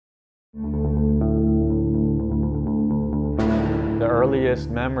earliest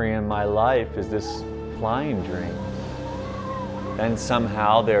memory in my life is this flying dream. Then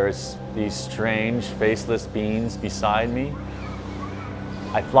somehow there's these strange faceless beings beside me.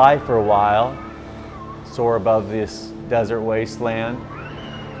 I fly for a while, soar above this desert wasteland,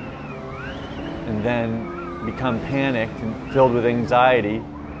 and then become panicked and filled with anxiety,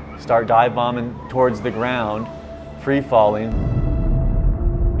 start dive bombing towards the ground, free falling,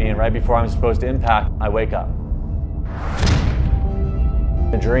 and right before I'm supposed to impact, I wake up.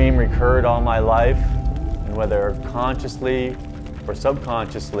 The dream recurred all my life, and whether consciously or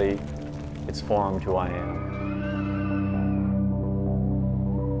subconsciously, it's formed who I am.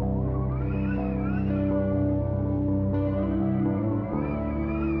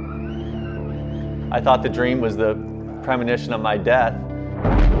 I thought the dream was the premonition of my death,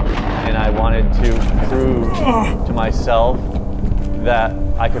 and I wanted to prove to myself that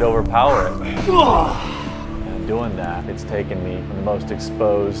I could overpower it. And doing that, it's taken me from the most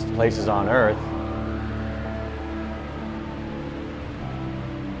exposed places on Earth,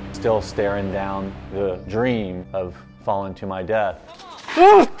 still staring down the dream of falling to my death.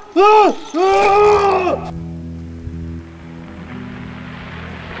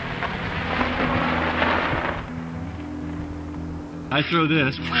 I throw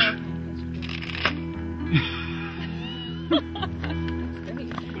this.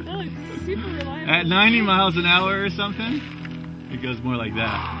 At 90 miles an hour or something, it goes more like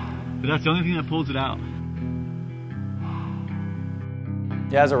that. But that's the only thing that pulls it out.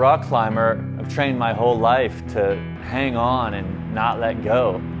 Yeah, as a rock climber, I've trained my whole life to hang on and not let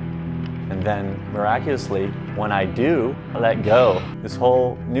go. And then miraculously, when I do let go, this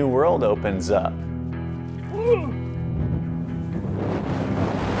whole new world opens up.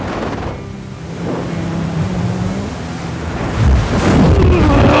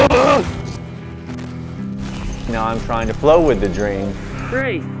 Now I'm trying to flow with the dream.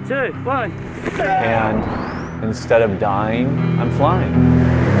 3, 2, 1. And instead of dying, I'm flying.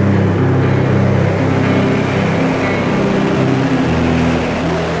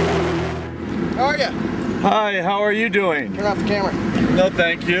 How are you? Hi, how are you doing? Turn off the camera. No,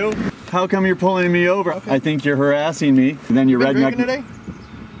 thank you. How come you're pulling me over? Okay. I think you're harassing me. And then you're Drinking today?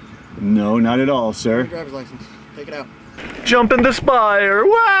 No, not at all, sir. Driver's license. Take it out. Jump in the spire!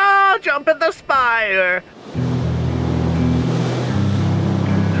 Wow! Jump in the spire!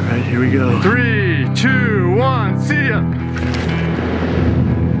 All right, here we go. 3, 2, 1, see ya!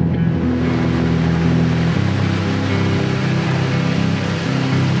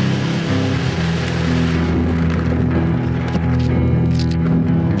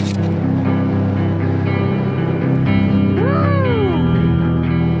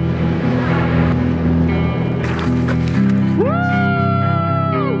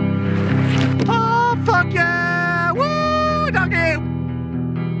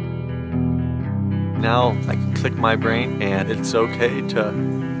 Now I can click my brain and it's okay to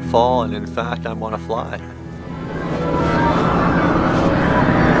fall, and in fact I want to fly.